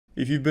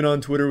If you've been on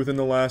Twitter within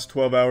the last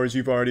 12 hours,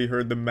 you've already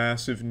heard the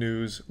massive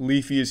news.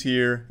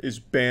 LeafyIsHere is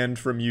banned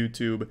from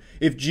YouTube.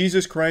 If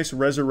Jesus Christ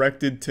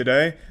resurrected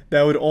today,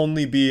 that would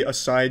only be a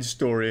side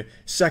story,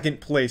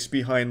 second place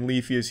behind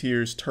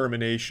LeafyIsHere's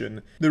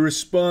termination. The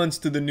response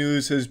to the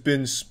news has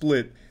been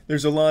split.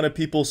 There's a lot of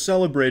people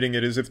celebrating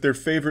it as if their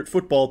favorite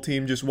football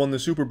team just won the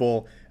Super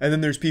Bowl, and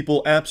then there's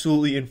people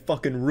absolutely in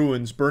fucking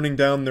ruins, burning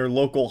down their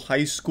local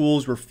high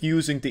schools,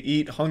 refusing to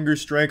eat, hunger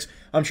strikes.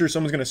 I'm sure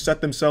someone's gonna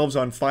set themselves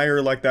on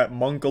fire like that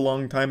monk a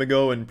long time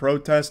ago in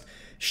protest.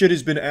 Shit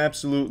has been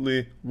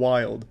absolutely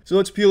wild. So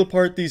let's peel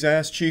apart these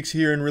ass cheeks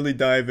here and really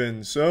dive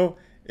in. So,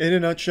 in a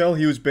nutshell,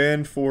 he was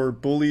banned for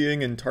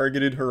bullying and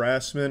targeted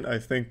harassment. I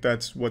think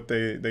that's what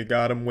they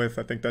got him with.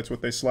 I think that's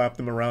what they slapped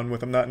him around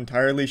with. I'm not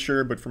entirely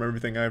sure, but from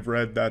everything I've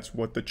read, that's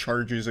what the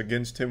charges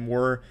against him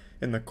were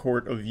in the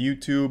court of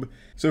YouTube.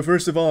 So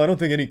first of all, I don't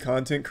think any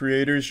content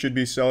creators should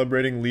be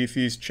celebrating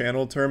Leafy's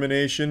channel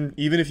termination.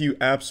 Even if you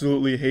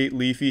absolutely hate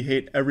Leafy,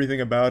 hate everything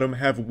about him,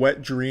 have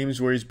wet dreams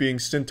where he's being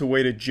sent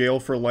away to jail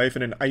for life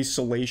in an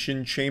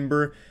isolation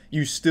chamber,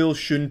 you still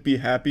shouldn't be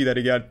happy that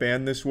he got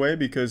banned this way,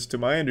 because to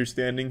my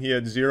understanding, he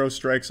had 0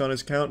 strikes on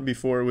his count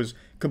before it was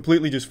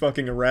completely just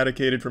fucking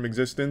eradicated from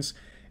existence.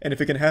 And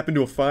if it can happen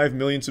to a 5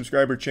 million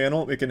subscriber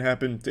channel, it can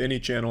happen to any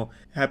channel.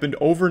 It happened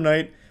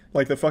overnight,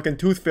 like the fucking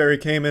Tooth Fairy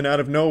came in out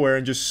of nowhere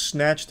and just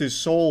snatched his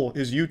soul,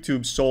 his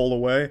YouTube soul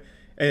away,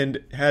 and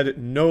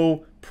had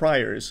no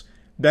priors.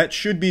 That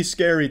should be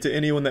scary to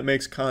anyone that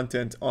makes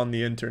content on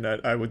the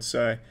internet, I would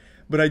say.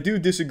 But I do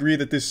disagree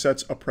that this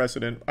sets a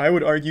precedent. I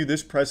would argue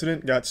this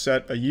precedent got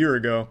set a year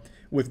ago,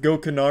 with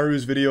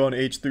Gokanaru's video on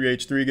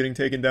H3H3 getting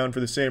taken down for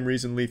the same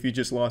reason Leafy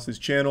just lost his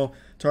channel: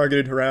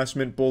 targeted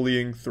harassment,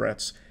 bullying,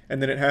 threats.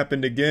 And then it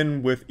happened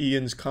again with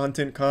Ian's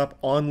Content Cop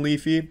on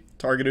Leafy: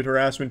 targeted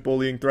harassment,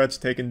 bullying, threats,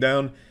 taken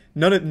down.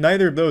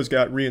 Neither of those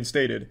got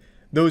reinstated.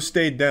 Those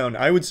stayed down.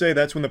 I would say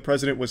that's when the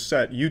precedent was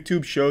set.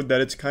 YouTube showed that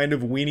it's kind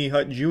of Weenie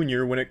Hut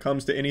Jr. when it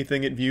comes to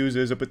anything it views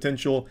as a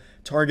potential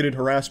targeted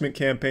harassment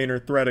campaign or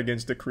threat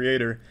against a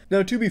creator.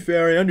 Now, to be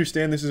fair, I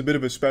understand this is a bit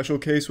of a special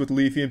case with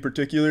Leafy in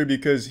particular,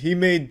 because he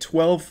made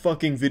 12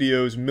 fucking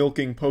videos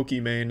milking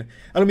Pokimane.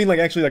 I don't mean like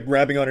actually like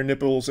grabbing on her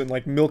nipples and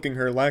like milking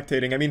her,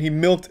 lactating. I mean he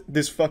milked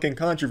this fucking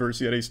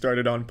controversy that he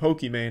started on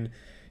Pokimane.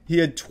 He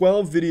had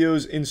 12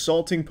 videos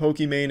insulting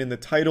Pokimane in the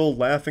title,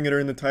 laughing at her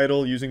in the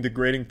title, using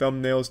degrading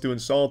thumbnails to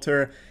insult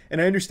her. And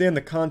I understand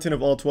the content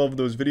of all 12 of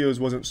those videos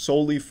wasn't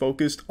solely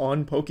focused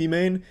on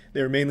Pokimane.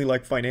 They were mainly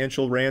like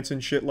financial rants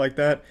and shit like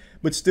that.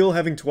 But still,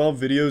 having 12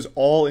 videos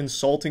all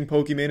insulting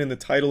Pokimane in the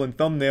title and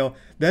thumbnail,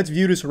 that's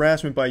viewed as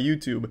harassment by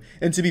YouTube.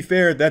 And to be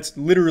fair, that's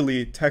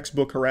literally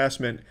textbook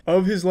harassment.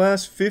 Of his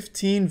last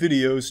 15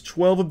 videos,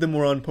 12 of them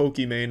were on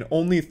Pokimane.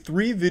 Only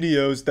 3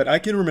 videos that I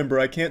can remember,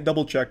 I can't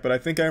double check, but I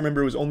think I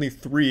remember it was only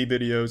 3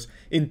 videos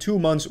in 2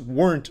 months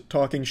weren't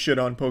talking shit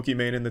on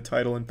Pokimane in the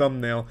title and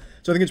thumbnail.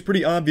 So I think it's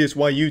pretty obvious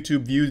why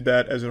YouTube viewed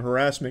that as a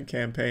harassment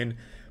campaign.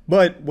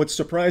 But what's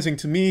surprising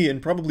to me,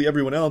 and probably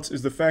everyone else,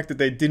 is the fact that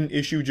they didn't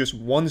issue just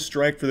 1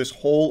 strike for this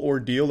whole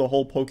ordeal, the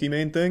whole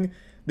Pokimane thing.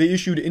 They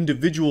issued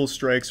individual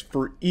strikes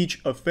for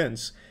each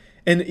offense.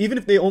 And even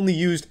if they only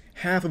used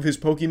half of his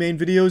Pokimane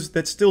videos,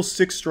 that's still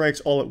 6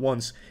 strikes all at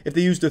once. If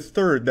they used a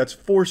third, that's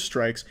 4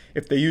 strikes.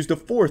 If they used a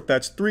fourth,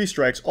 that's 3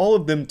 strikes. All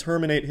of them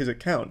terminate his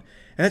account.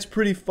 And that's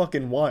pretty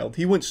fucking wild.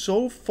 He went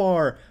so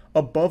far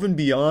above and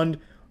beyond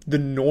the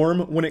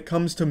norm when it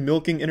comes to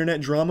milking internet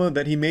drama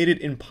that he made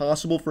it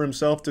impossible for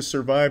himself to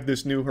survive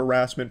this new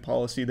harassment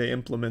policy they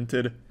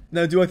implemented.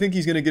 Now, do I think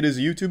he's going to get his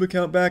YouTube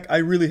account back? I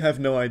really have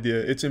no idea.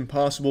 It's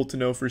impossible to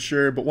know for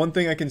sure, but one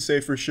thing I can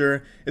say for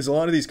sure is a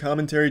lot of these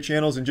commentary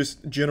channels and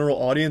just general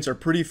audience are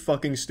pretty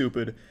fucking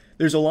stupid.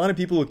 There's a lot of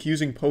people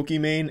accusing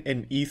Pokimane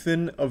and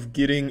Ethan of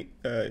getting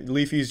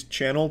Leafy's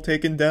channel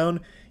taken down.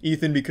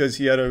 Ethan because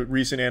he had a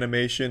recent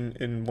animation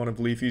in one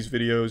of Leafy's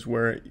videos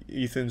where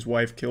Ethan's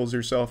wife kills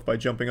herself by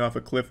jumping off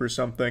a cliff or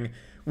something,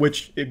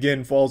 which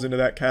again falls into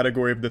that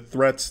category of the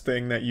threats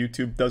thing that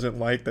YouTube doesn't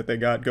like that they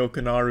got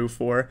Gokanaru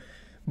for.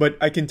 But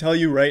I can tell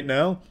you right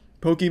now,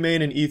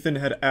 Pokimane and Ethan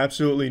had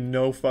absolutely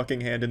no fucking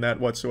hand in that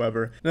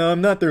whatsoever. Now,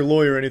 I'm not their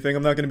lawyer or anything,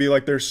 I'm not going to be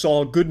like their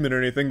Saul Goodman or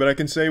anything, but I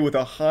can say with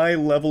a high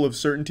level of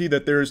certainty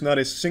that there is not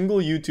a single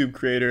YouTube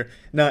creator,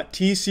 not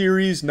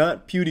T-Series,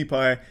 not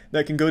PewDiePie,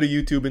 that can go to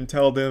YouTube and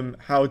tell them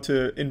how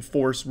to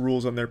enforce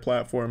rules on their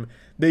platform.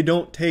 They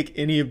don't take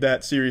any of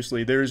that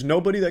seriously. There is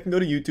nobody that can go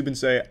to YouTube and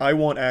say, I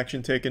want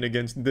action taken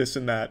against this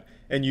and that,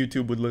 and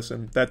YouTube would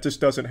listen. That just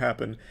doesn't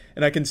happen.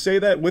 And I can say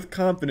that with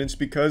confidence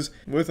because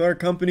with our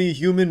company,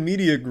 Human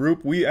Media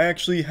Group, we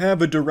actually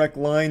have a direct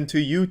line to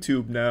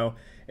YouTube now.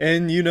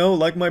 And, you know,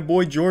 like my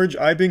boy George,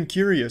 I've been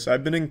curious,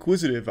 I've been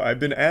inquisitive, I've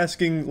been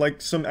asking,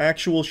 like, some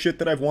actual shit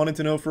that I've wanted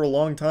to know for a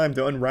long time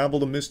to unravel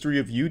the mystery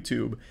of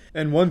YouTube.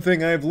 And one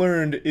thing I've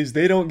learned is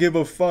they don't give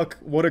a fuck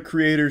what a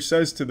creator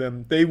says to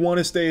them. They want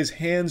to stay as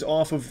hands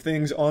off of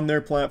things on their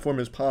platform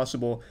as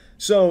possible.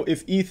 So,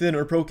 if Ethan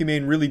or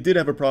Pokimane really did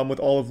have a problem with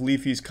all of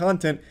Leafy's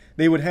content,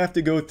 they would have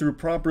to go through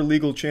proper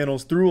legal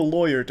channels through a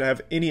lawyer to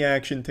have any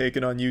action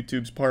taken on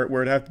YouTube's part,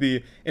 where it'd have to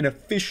be an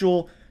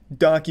official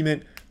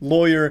document,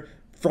 lawyer,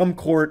 from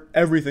court,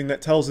 everything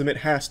that tells them it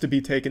has to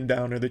be taken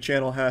down or the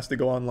channel has to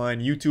go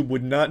online. YouTube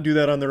would not do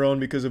that on their own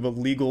because of a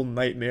legal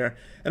nightmare.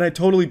 And I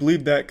totally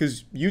believe that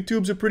because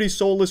YouTube's a pretty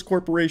soulless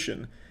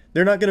corporation.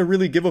 They're not going to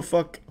really give a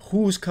fuck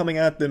who's coming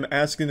at them,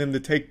 asking them to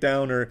take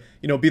down or,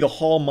 be the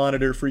hall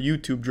monitor for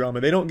YouTube drama.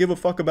 They don't give a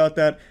fuck about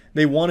that.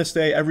 They want to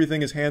stay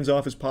everything as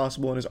hands-off as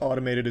possible and as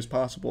automated as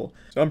possible.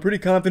 So I'm pretty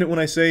confident when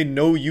I say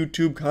no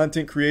YouTube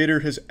content creator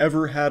has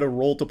ever had a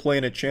role to play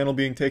in a channel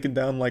being taken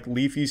down like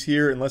Leafy's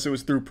here, unless it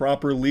was through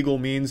proper legal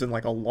means and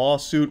like a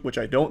lawsuit, which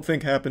I don't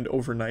think happened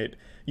overnight.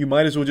 You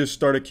might as well just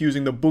start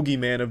accusing the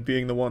boogeyman of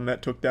being the one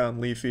that took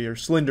down Leafy or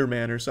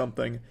Slenderman or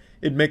something.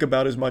 It'd make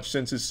about as much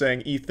sense as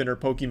saying Ethan or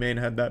Pokimane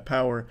had that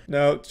power.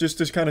 Now, just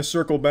to kind of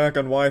circle back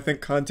on why I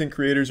think content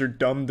creators are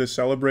dumb to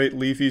celebrate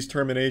Leafy's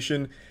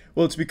termination,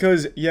 well, it's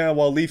because, yeah,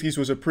 while Leafy's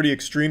was a pretty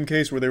extreme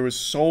case where there was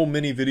so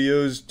many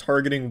videos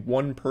targeting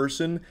one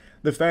person,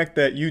 the fact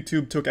that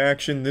YouTube took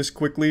action this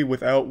quickly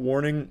without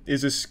warning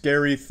is a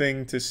scary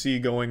thing to see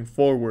going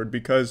forward,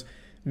 because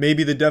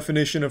maybe the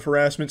definition of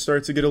harassment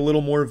starts to get a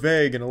little more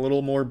vague and a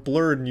little more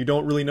blurred, and you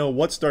don't really know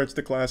what starts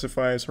to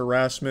classify as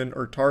harassment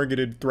or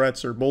targeted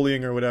threats or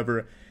bullying or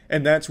whatever,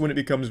 and that's when it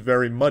becomes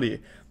very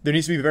muddy. There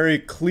needs to be very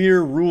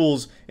clear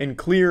rules and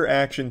clear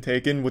action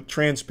taken with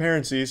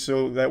transparency,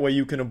 so that way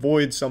you can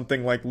avoid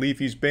something like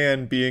Leafy's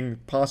ban being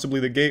possibly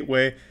the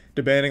gateway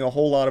to banning a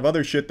whole lot of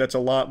other shit that's a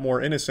lot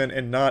more innocent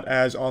and not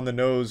as on the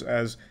nose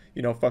as,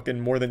 fucking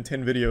more than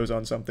 10 videos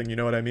on something, you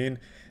know what I mean?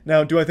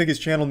 Now, do I think his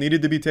channel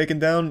needed to be taken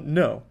down?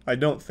 No, I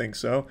don't think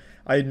so.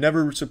 I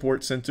never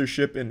support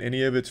censorship in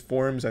any of its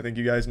forms. I think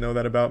you guys know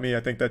that about me. I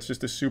think that's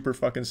just a super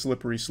fucking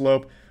slippery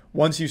slope.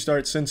 Once you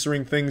start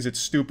censoring things, it's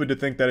stupid to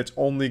think that it's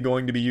only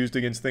going to be used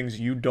against things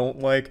you don't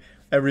like.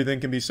 Everything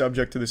can be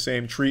subject to the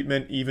same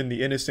treatment, even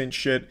the innocent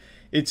shit.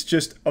 It's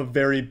just a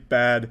very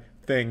bad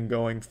thing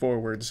going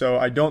forward. So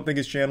I don't think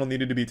his channel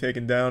needed to be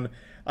taken down.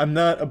 I'm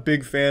not a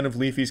big fan of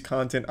Leafy's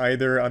content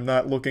either. I'm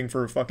not looking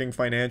for fucking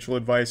financial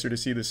advice or to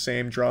see the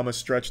same drama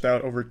stretched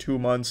out over 2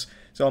 months.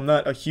 So I'm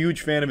not a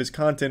huge fan of his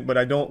content, but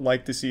I don't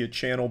like to see a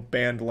channel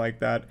banned like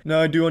that.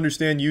 Now, I do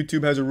understand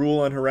YouTube has a rule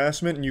on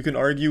harassment, and you can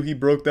argue he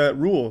broke that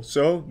rule,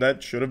 so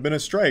that should have been a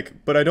strike.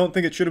 But I don't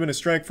think it should have been a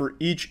strike for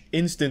each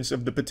instance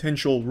of the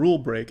potential rule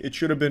break. It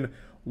should have been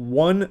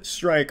one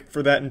strike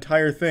for that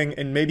entire thing,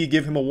 and maybe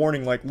give him a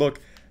warning like, look,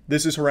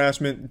 this is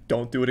harassment,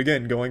 don't do it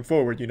again going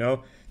forward,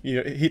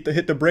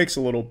 hit the brakes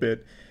a little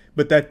bit.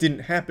 But that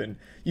didn't happen.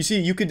 You see,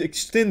 you could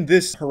extend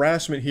this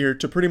harassment here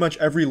to pretty much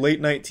every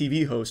late-night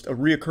TV host. A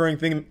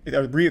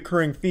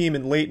reoccurring theme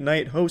in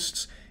late-night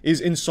hosts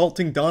is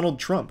insulting Donald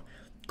Trump.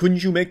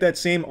 Couldn't you make that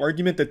same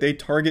argument that they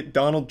target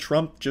Donald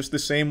Trump just the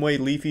same way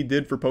Leafy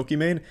did for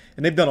Pokimane?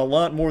 And they've done a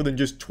lot more than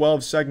just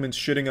 12 segments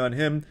shitting on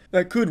him.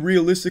 That could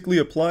realistically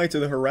apply to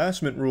the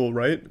harassment rule,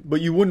 right?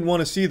 But you wouldn't want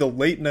to see the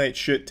late night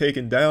shit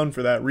taken down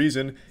for that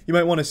reason. You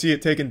might want to see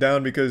it taken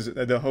down because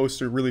the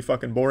hosts are really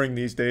fucking boring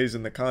these days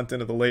and the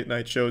content of the late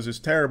night shows is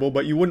terrible,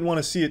 but you wouldn't want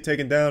to see it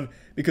taken down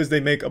because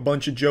they make a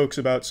bunch of jokes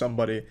about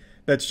somebody.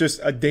 That's just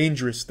a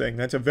dangerous thing.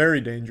 That's a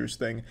very dangerous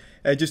thing.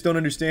 I just don't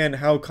understand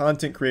how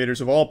content creators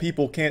of all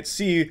people can't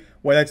see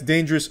why that's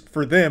dangerous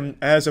for them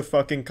as a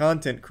fucking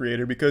content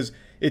creator, because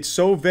it's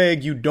so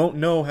vague you don't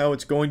know how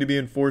it's going to be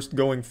enforced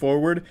going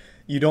forward.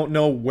 You don't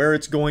know where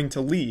it's going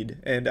to lead,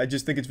 and I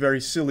just think it's very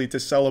silly to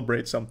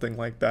celebrate something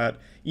like that,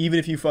 even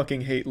if you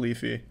fucking hate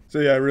Leafy. So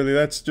yeah, really,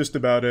 that's just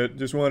about it.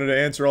 Just wanted to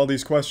answer all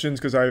these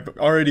questions because I've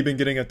already been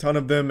getting a ton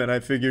of them, and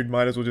I figured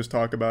might as well just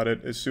talk about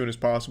it as soon as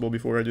possible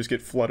before I just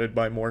get flooded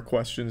by more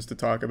questions to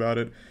talk about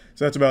it.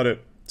 So that's about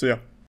it. So yeah.